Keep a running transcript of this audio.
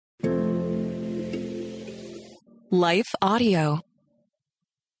Life Audio.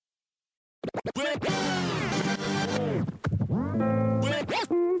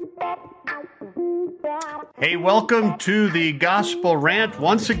 Hey, welcome to the Gospel Rant.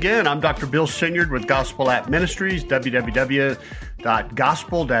 Once again, I'm Dr. Bill Sinyard with Gospel App Ministries,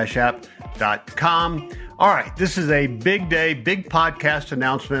 www.gospel-app.com. All right, this is a big day, big podcast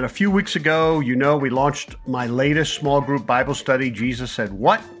announcement. A few weeks ago, we launched my latest small group Bible study, Jesus Said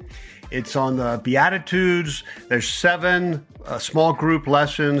What? It's on the Beatitudes. There's 7 small group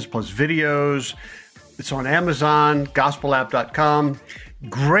lessons plus videos. It's on Amazon, gospelapp.com.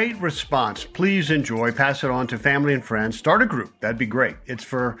 Great response. Please enjoy. Pass it on to family and friends. Start a group. That'd be great. It's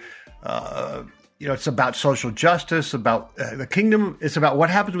for, it's about social justice, about the kingdom. It's about what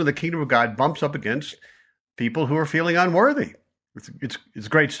happens when the kingdom of God bumps up against people who are feeling unworthy. It's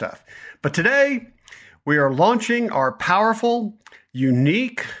great stuff. But today we are launching our powerful,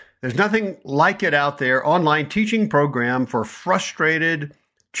 unique, there's nothing like it out there, online teaching program for frustrated,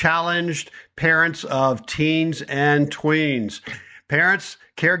 challenged parents of teens and tweens. Parents,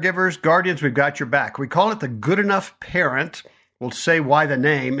 caregivers, guardians, we've got your back. We call it the Good Enough Parent. We'll say why the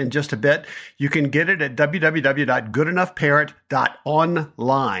name in just a bit. You can get it at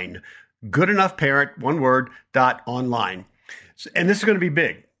www.goodenoughparent.online. Goodenoughparent, one word, .online. And this is going to be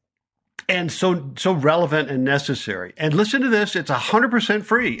big and so relevant and necessary. And listen to this. It's 100%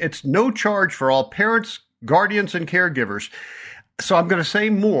 free. It's no charge for all parents, guardians, and caregivers. So I'm going to say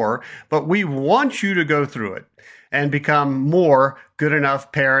more, but we want you to go through it and become more good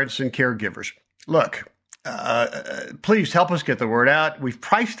enough parents and caregivers. Look, please help us get the word out. We've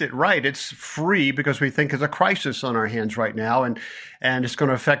priced it right. It's free because we think there's a crisis on our hands right now, and it's going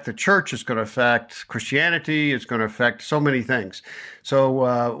to affect the church. It's going to affect Christianity. It's going to affect so many things.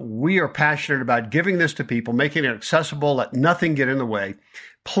 So we are passionate about giving this to people, making it accessible, let nothing get in the way.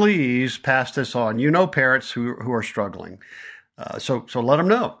 Please pass this on. You know parents who are struggling. So let them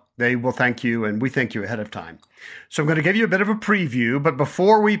know. They will thank you, and we thank you ahead of time. So I'm going to give you a bit of a preview, but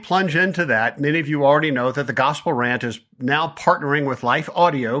before we plunge into that, many of you already know that the Gospel Rant is now partnering with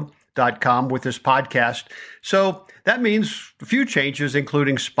lifeaudio.com with this podcast. So that means a few changes,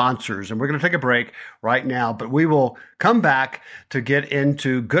 including sponsors, and we're going to take a break right now, but we will come back to get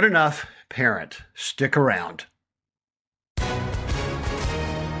into Good Enough Parent. Stick around.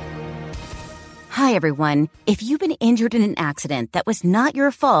 Hi, everyone. If you've been injured in an accident that was not your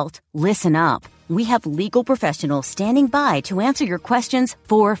fault, listen up. We have legal professionals standing by to answer your questions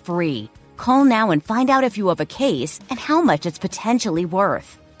for free. Call now and find out if you have a case and how much it's potentially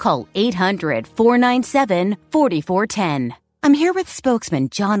worth. Call 800-497-4410. I'm here with spokesman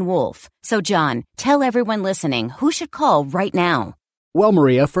John Wolf. So, John, tell everyone listening who should call right now. Well,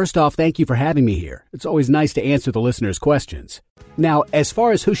 Maria, first off, thank you for having me here. It's always nice to answer the listeners' questions. Now, as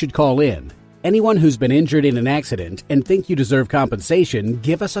far as who should call in, anyone who's been injured in an accident and think you deserve compensation,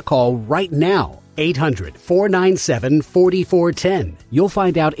 give us a call right now. 800-497-4410. You'll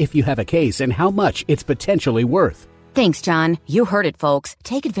find out if you have a case and how much it's potentially worth. Thanks, John. You heard it, folks.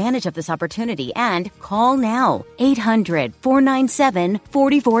 Take advantage of this opportunity and call now.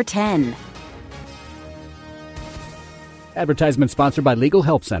 800-497-4410. Advertisement sponsored by Legal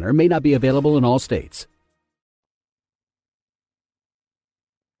Help Center. May not be available in all states.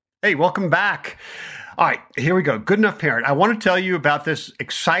 Hey, welcome back. All right, here we go. Good Enough Parent. I want to tell you about this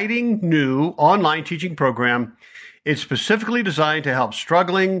exciting new online teaching program. It's specifically designed to help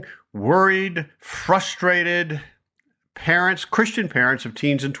struggling, worried, frustrated parents, Christian parents of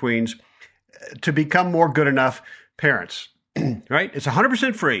teens and tweens, to become more good enough parents. Right? It's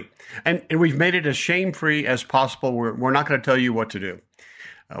 100% free, and we've made it as shame-free as possible. We're not going to tell you what to do.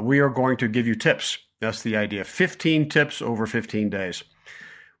 We are going to give you tips. That's the idea. 15 tips over 15 days.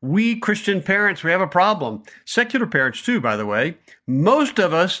 We Christian parents, we have a problem. Secular parents too, by the way. Most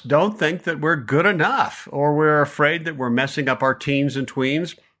of us don't think that we're good enough, or we're afraid that we're messing up our teens and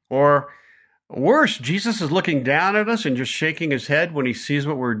tweens, or worse, Jesus is looking down at us and just shaking his head when he sees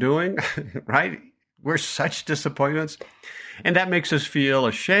what we're doing, right? We're such disappointments. And that makes us feel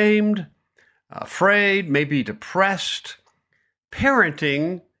ashamed, afraid, maybe depressed.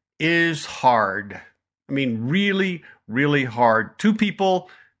 Parenting is hard. I mean, really, really hard. 2 people,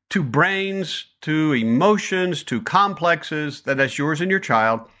 2 brains, 2 emotions, 2 complexes, that's yours and your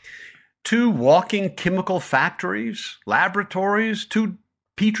child, 2 walking chemical factories, laboratories, 2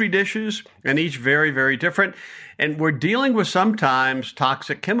 petri dishes, and each very, very different. And we're dealing with sometimes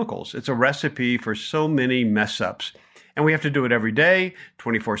toxic chemicals. It's a recipe for so many mess ups. And we have to do it every day,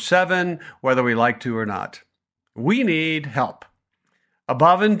 24/7, whether we like to or not. We need help.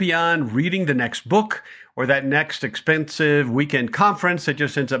 Above and beyond reading the next book, or that next expensive weekend conference that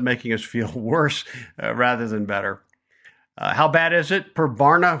just ends up making us feel worse rather than better. How bad is it? Per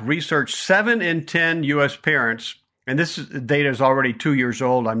Barna research, 7 in 10 U.S. parents, and this data is already 2 years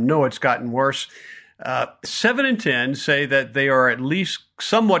old. I know it's gotten worse. 7 in 10 say that they are at least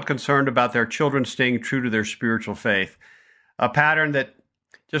somewhat concerned about their children staying true to their spiritual faith, a pattern that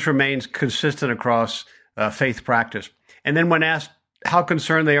just remains consistent across faith practice. And then when asked how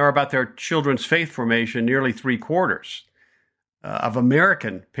concerned they are about their children's faith formation, nearly 3/4 of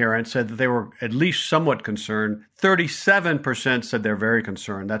American parents said that they were at least somewhat concerned. 37% said they're very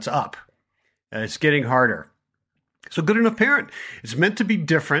concerned. That's up. It's getting harder. So Good Enough Parent, it's meant to be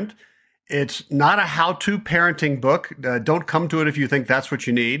different. It's not a how-to parenting book. Don't come to it if you think that's what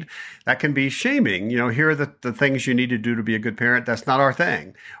you need. That can be shaming. Here are the things you need to do to be a good parent. That's not our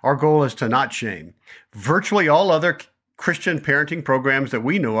thing. Our goal is to not shame. Virtually all other Christian parenting programs that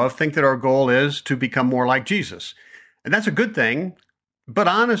we know of think that our goal is to become more like Jesus. And that's a good thing. But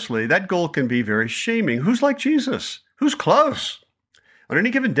honestly, that goal can be very shaming. Who's like Jesus? Who's close? On any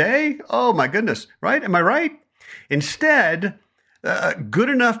given day? Oh, my goodness. Right? Am I right? Instead, a Good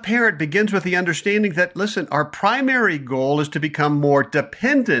Enough Parent begins with the understanding that, listen, our primary goal is to become more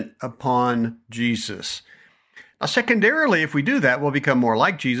dependent upon Jesus. Now, secondarily, if we do that, we'll become more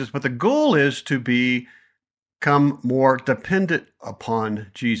like Jesus, but the goal is to become more dependent upon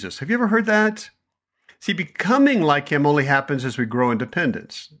Jesus. Have you ever heard that? See, becoming like him only happens as we grow in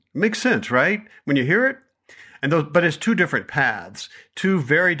dependence. Makes sense, right? When you hear it? But it's two different paths, two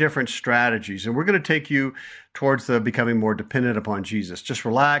very different strategies. And we're going to take you towards the becoming more dependent upon Jesus. Just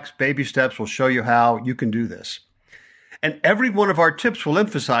relax. Baby steps will show you how you can do this. And every one of our tips will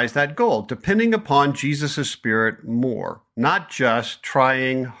emphasize that goal, depending upon Jesus' Spirit more, not just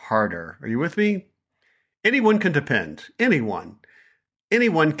trying harder. Are you with me? Anyone can depend. Anyone.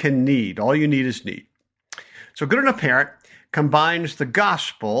 Anyone can need. All you need is need. So Good Enough Parent combines the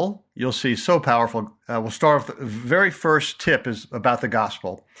gospel. You'll see, so powerful. We'll start with the very first tip is about the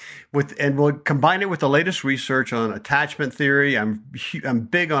gospel, and we'll combine it with the latest research on attachment theory. I'm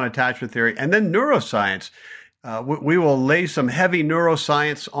big on attachment theory, and then neuroscience. We will lay some heavy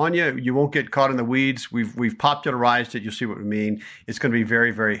neuroscience on you. You won't get caught in the weeds. We've popularized it. You'll see what we mean. It's going to be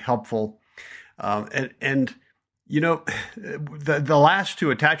very, very helpful. The last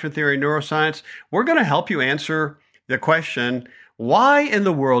two, attachment theory, neuroscience, we're going to help you answer the question, why in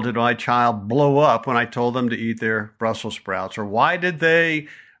the world did my child blow up when I told them to eat their Brussels sprouts? Or why did they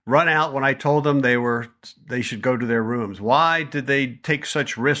run out when I told them they should go to their rooms? Why did they take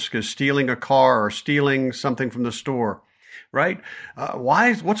such risk as stealing a car or stealing something from the store? Right?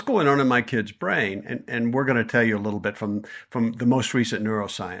 What's going on in my kid's brain? And we're going to tell you a little bit from the most recent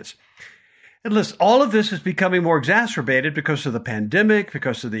neuroscience. And listen, all of this is becoming more exacerbated because of the pandemic,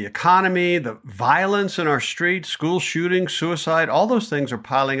 because of the economy, the violence in our streets, school shootings, suicide. All those things are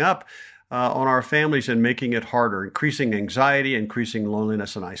piling up on our families and making it harder, increasing anxiety, increasing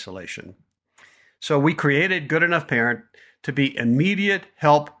loneliness and isolation. So we created Good Enough Parent to be immediate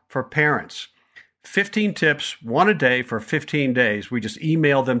help for parents. 15 tips, one a day for 15 days. We just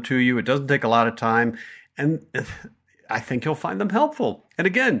email them to you. It doesn't take a lot of time. And I think you'll find them helpful. And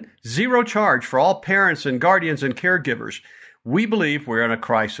again, zero charge for all parents and guardians and caregivers. We believe we're in a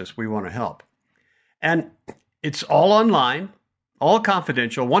crisis. We want to help. And it's all online, all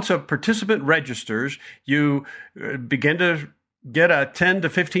confidential. Once a participant registers, you begin to get a 10 to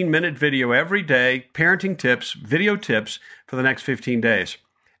 15 minute video every day, parenting tips, video tips for the next 15 days.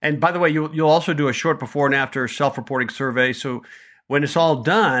 And by the way, you'll also do a short before and after self-reporting survey. So when it's all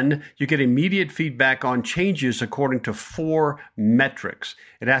done, you get immediate feedback on changes according to 4 metrics.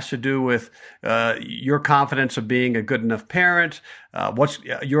 It has to do with your confidence of being a good enough parent, what's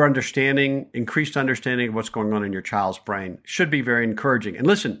your understanding, increased understanding of what's going on in your child's brain. Should be very encouraging. And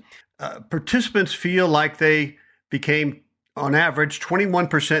listen, participants feel like they became, on average,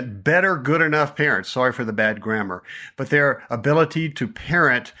 21% better good enough parents. Sorry for the bad grammar. But their ability to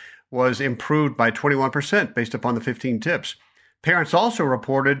parent was improved by 21% based upon the 15 tips. Parents also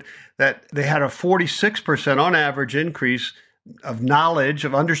reported that they had a 46% on average increase of knowledge,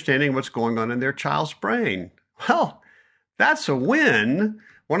 of understanding what's going on in their child's brain. Well, that's a win.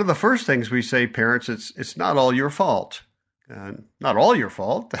 One of the first things we say, parents, it's not all your fault. Not all your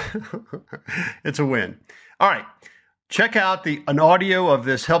fault. It's a win. All right. Check out an audio of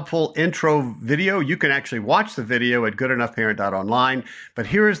this helpful intro video. You can actually watch the video at goodenoughparent.online, but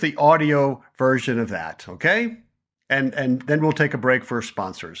here is the audio version of that, okay? And then we'll take a break for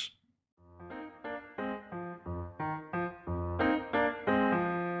sponsors.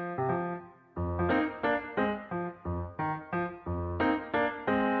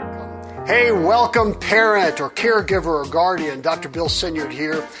 Hey, welcome parent or caregiver or guardian. Dr. Bill Sinyard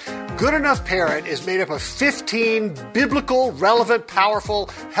here. Good Enough Parent is made up of 15 biblical, relevant, powerful,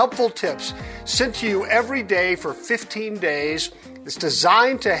 helpful tips sent to you every day for 15 days. It's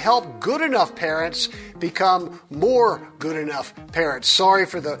designed to help good enough parents become more good enough parents. Sorry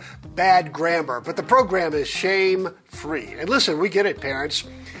for the bad grammar, but the program is shame-free. And listen, we get it, parents.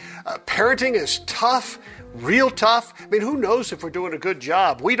 Parenting is tough. Real tough. I mean, who knows if we're doing a good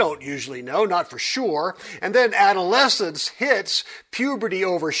job? We don't usually know, not for sure. And then adolescence hits, puberty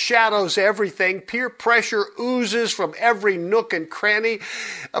overshadows everything, peer pressure oozes from every nook and cranny.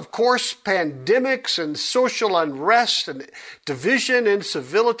 Of course, pandemics and social unrest and division,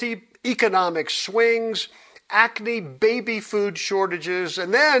 incivility, economic swings, acne, baby food shortages,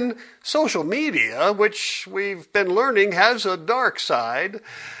 and then social media, which we've been learning has a dark side.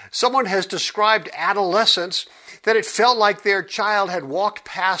 Someone has described adolescence that it felt like their child had walked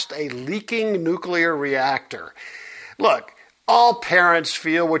past a leaking nuclear reactor. Look, all parents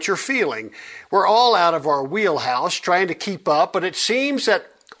feel what you're feeling. We're all out of our wheelhouse trying to keep up, but it seems that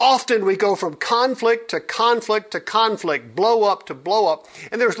often we go from conflict to conflict to conflict, blow up to blow up,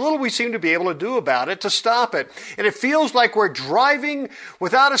 and there's little we seem to be able to do about it to stop it. And it feels like we're driving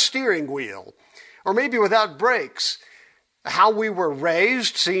without a steering wheel, or maybe without brakes. How we were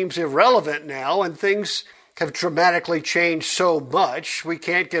raised seems irrelevant now, and things have dramatically changed so much we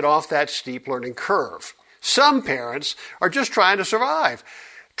can't get off that steep learning curve. Some parents are just trying to survive,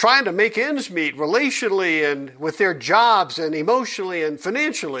 trying to make ends meet relationally and with their jobs and emotionally and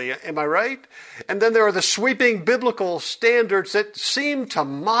financially. Am I right? And then there are the sweeping biblical standards that seem to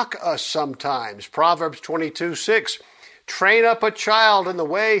mock us sometimes. Proverbs 22:6. Train up a child in the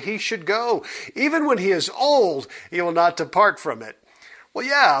way he should go. Even when he is old, he will not depart from it. Well,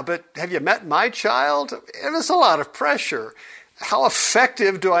 yeah, but have you met my child? It is a lot of pressure. How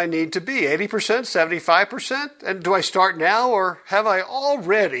effective do I need to be? 80%, 75%? And do I start now, or have I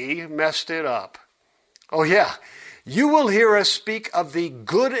already messed it up? Oh, yeah. You will hear us speak of the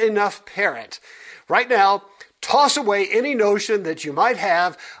good enough parent. Right now, toss away any notion that you might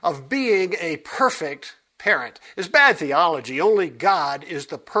have of being a perfect parent. It's bad theology. Only God is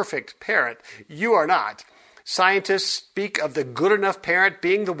the perfect parent. You are not. Scientists speak of the good enough parent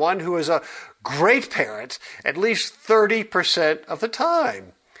being the one who is a great parent at least 30% of the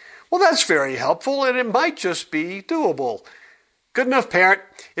time. Well, that's very helpful, and it might just be doable. Good Enough Parent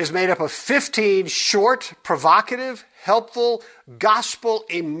is made up of 15 short, provocative, helpful,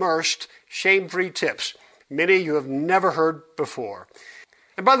 gospel-immersed, shame-free tips. Many you have never heard before.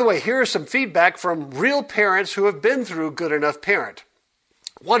 And by the way, here is some feedback from real parents who have been through Good Enough Parent.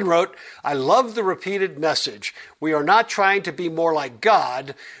 One wrote, I love the repeated message. We are not trying to be more like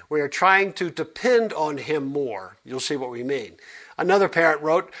God. We are trying to depend on Him more. You'll see what we mean. Another parent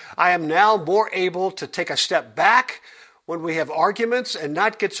wrote, I am now more able to take a step back when we have arguments and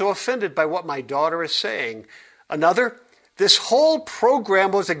not get so offended by what my daughter is saying. Another, this whole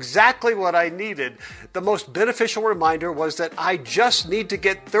program was exactly what I needed. The most beneficial reminder was that I just need to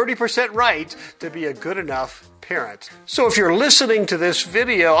get 30% right to be a good enough parent. So if you're listening to this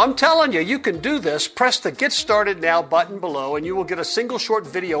video, I'm telling you, you can do this. Press the Get Started Now button below and you will get a single short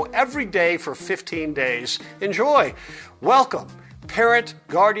video every day for 15 days. Enjoy. Welcome, parent,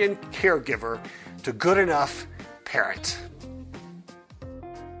 guardian, caregiver, to Good Enough Parent.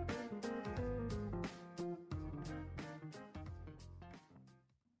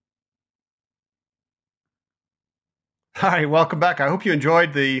 Hi, welcome back. I hope you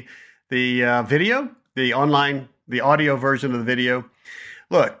enjoyed the video, the audio version of the video.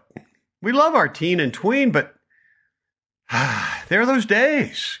 Look, we love our teen and tween, but there are those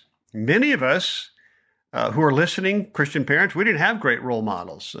days. Many of us who are listening, Christian parents, we didn't have great role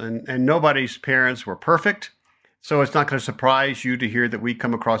models, and nobody's parents were perfect. So it's not going to surprise you to hear that we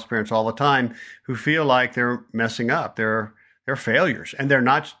come across parents all the time who feel like they're messing up. They're failures, and they're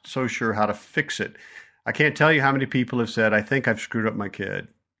not so sure how to fix it. I can't tell you how many people have said, I think I've screwed up my kid,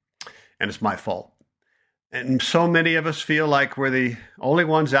 and it's my fault. And so many of us feel like we're the only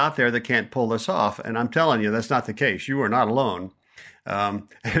ones out there that can't pull this off. And I'm telling you, that's not the case. You are not alone.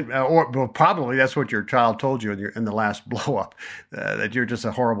 Or probably that's what your child told you in the last blow up, that you're just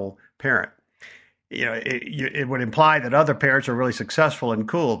a horrible parent. You know, it would imply that other parents are really successful and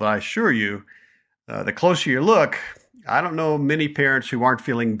cool, but I assure you, the closer you look, I don't know many parents who aren't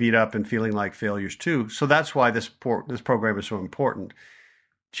feeling beat up and feeling like failures too. So that's why this program is so important.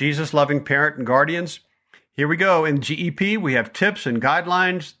 Jesus-loving parent and guardians, here we go. In GEP, we have tips and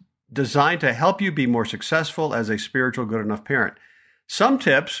guidelines designed to help you be more successful as a spiritual good enough parent. Some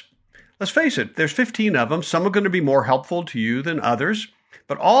tips, let's face it, there's 15 of them. Some are going to be more helpful to you than others.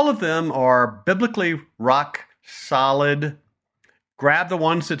 but all of them are biblically rock solid. Grab the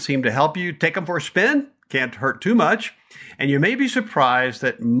ones that seem to help you, take them for a spin, can't hurt too much, and you may be surprised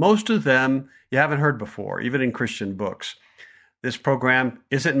that most of them you haven't heard before, even in Christian books. This program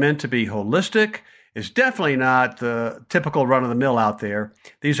isn't meant to be holistic. It's definitely not the typical run-of-the-mill out there.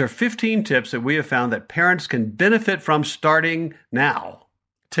 These are 15 tips that we have found that parents can benefit from starting now,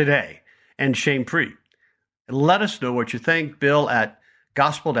 today, and shame-free. Let us know what you think. Bill at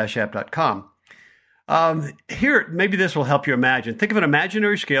gospel-app.com. Here, maybe this will help you imagine. Think of an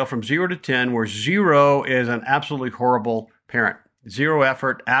imaginary scale from 0 to 10, where 0 is an absolutely horrible parent. 0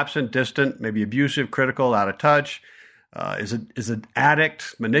 effort, absent, distant, maybe abusive, critical, out of touch, is an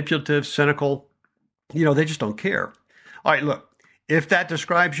addict, manipulative, cynical. They just don't care. All right, look, if that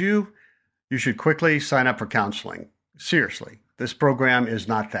describes you, you should quickly sign up for counseling. Seriously, this program is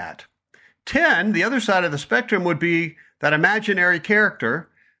not that. 10, the other side of the spectrum would be that imaginary character,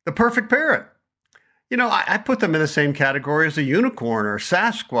 the perfect parent. I put them in the same category as a unicorn or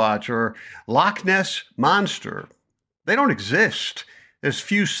Sasquatch or Loch Ness Monster. They don't exist. There's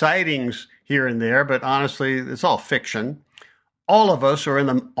few sightings here and there, but honestly, it's all fiction. All of us are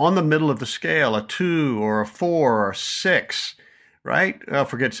on the middle of the scale, a 2 or a 4 or a 6, right? Oh,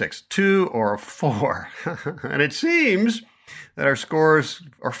 forget 6, 2 or a 4. And it seems that our scores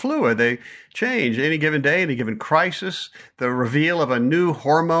are fluid. They change any given day, any given crisis, the reveal of a new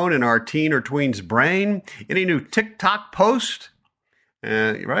hormone in our teen or tween's brain, any new TikTok post,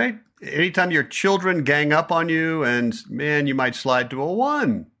 right? Anytime your children gang up on you, and man, you might slide to a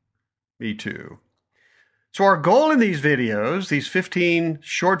 1. Me too. So our goal in these videos, these 15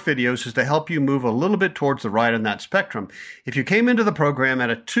 short videos, is to help you move a little bit towards the right on that spectrum. If you came into the program at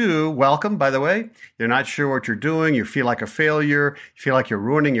a 2, welcome, by the way. You're not sure what you're doing. You feel like a failure. You feel like you're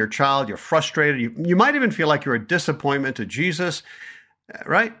ruining your child. You're frustrated. You might even feel like you're a disappointment to Jesus,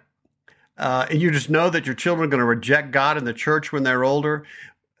 right? And you just know that your children are going to reject God and the church when they're older.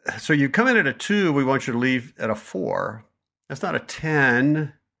 So you come in at a 2, we want you to leave at a 4. That's not a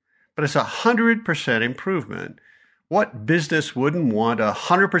 10. But it's 100% improvement. What business wouldn't want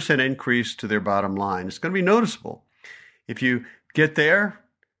 100% increase to their bottom line? It's going to be noticeable. If you get there,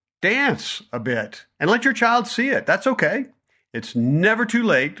 dance a bit and let your child see it. That's okay. It's never too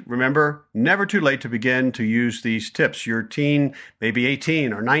late. Remember, never too late to begin to use these tips. Your teen may be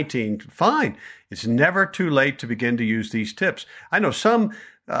 18 or 19. Fine. It's never too late to begin to use these tips. I know some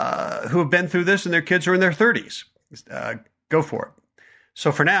who have been through this and their kids are in their 30s. Go for it.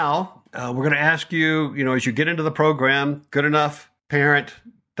 So for now, we're going to ask you, as you get into the program,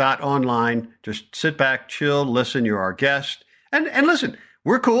 goodenoughparent.online, just sit back, chill, listen. You're our guest. And listen,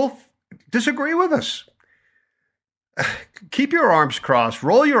 we're cool. Disagree with us. Keep your arms crossed.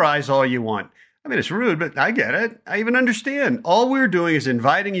 Roll your eyes all you want. I mean, it's rude, but I get it. I even understand. All we're doing is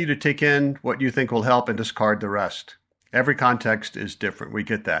inviting you to take in what you think will help and discard the rest. Every context is different. We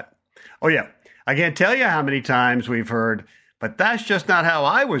get that. Oh, yeah. I can't tell you how many times we've heard, but that's just not how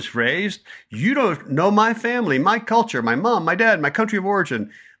I was raised. You don't know my family, my culture, my mom, my dad, my country of origin,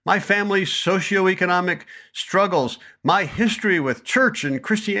 my family's socioeconomic struggles, my history with church and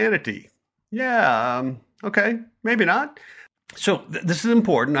Christianity. Yeah, okay, maybe not. So this is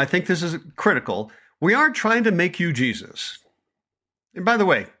important. I think this is critical. We aren't trying to make you Jesus. And by the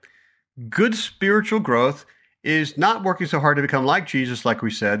way, good spiritual growth is not working so hard to become like Jesus, like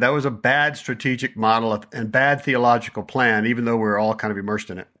we said. That was a bad strategic model and bad theological plan, even though we're all kind of immersed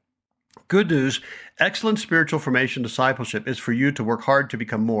in it. Good news, excellent spiritual formation discipleship is for you to work hard to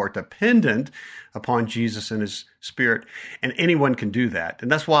become more dependent upon Jesus and his Spirit. And anyone can do that.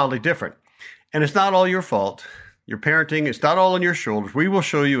 And that's wildly different. And it's not all your fault. Your parenting, it's not all on your shoulders. We will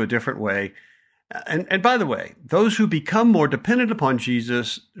show you a different way. And by the way, those who become more dependent upon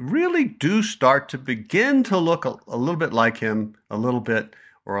Jesus really do start to begin to look a little bit like him, a little bit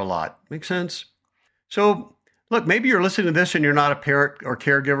or a lot. Make sense? So, look, maybe you're listening to this and you're not a parent or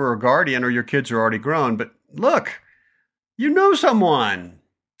caregiver or guardian, or your kids are already grown, but look, you know someone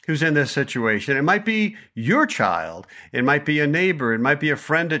who's in this situation. It might be your child. It might be a neighbor. It might be a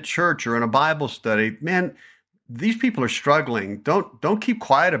friend at church or in a Bible study. Man, these people are struggling. Don't keep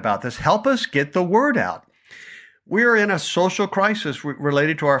quiet about this. Help us get the word out. We're in a social crisis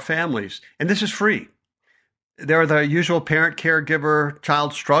related to our families, and this is free. There are the usual parent, caregiver,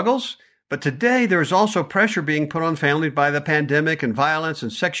 child struggles, but today there's also pressure being put on families by the pandemic and violence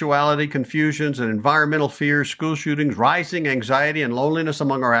and sexuality confusions and environmental fears, school shootings, rising anxiety and loneliness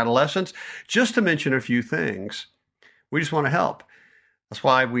among our adolescents, just to mention a few things. We just want to help. That's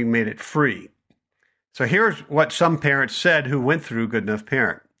why we made it free. So here's what some parents said who went through Good Enough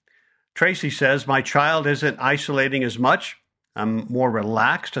Parent. Tracy says, my child isn't isolating as much. I'm more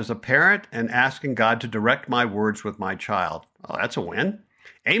relaxed as a parent and asking God to direct my words with my child. Oh, that's a win.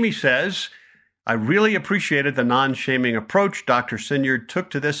 Amy says, I really appreciated the non-shaming approach Dr. Sinyard took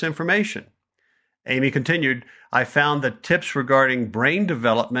to this information. Amy continued, I found the tips regarding brain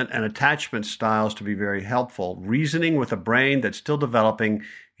development and attachment styles to be very helpful. Reasoning with a brain that's still developing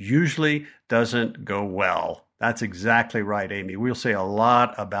usually doesn't go well. That's exactly right, Amy. We'll say a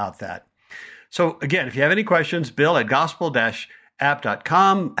lot about that. So again, if you have any questions, Bill at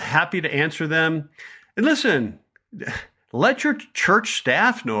gospel-app.com. Happy to answer them. And listen, let your church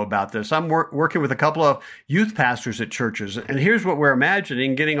staff know about this. I'm working with a couple of youth pastors at churches, and here's what we're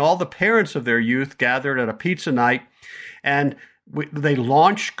imagining, getting all the parents of their youth gathered at a pizza night, and they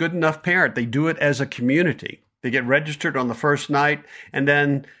launch Good Enough Parent. They do it as a community. They get registered on the first night, and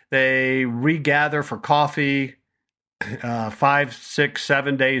then they regather for coffee 5, 6,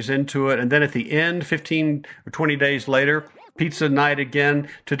 7 days into it. And then at the end, 15 or 20 days later, pizza night again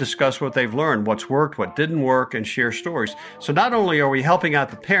to discuss what they've learned, what's worked, what didn't work, and share stories. So not only are we helping out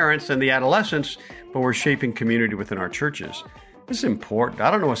the parents and the adolescents, but we're shaping community within our churches. This is important.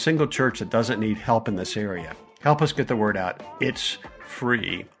 I don't know a single church that doesn't need help in this area. Help us get the word out. It's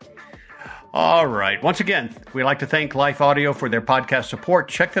free. All right. Once again, we'd like to thank Life Audio for their podcast support.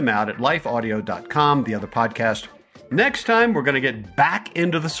 Check them out at lifeaudio.com, the other podcast. Next time, we're going to get back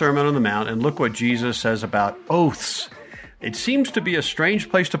into the Sermon on the Mount and look what Jesus says about oaths. It seems to be a strange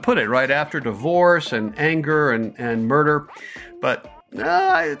place to put it right after divorce and anger and murder. But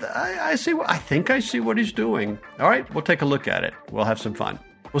I think I see what he's doing. All right, we'll take a look at it. We'll have some fun.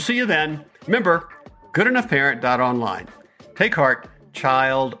 We'll see you then. Remember, goodenoughparent.online. Take heart,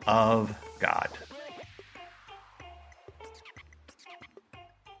 child of God.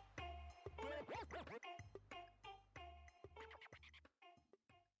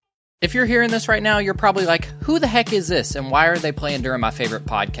 If you're hearing this right now, you're probably like, who the heck is this? And why are they playing during my favorite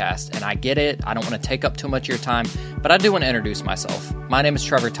podcast? And I get it. I don't want to take up too much of your time, but I do want to introduce myself. My name is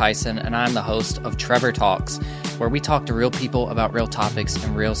Trevor Tyson, and I'm the host of Trevor Talks, where we talk to real people about real topics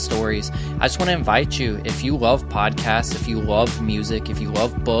and real stories. I just want to invite you, if you love podcasts, if you love music, if you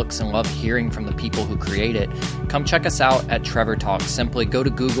love books and love hearing from the people who create it, come check us out at Trevor Talks. Simply go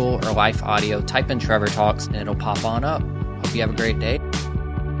to Google or Life Audio, type in Trevor Talks, and it'll pop on up. Hope you have a great day.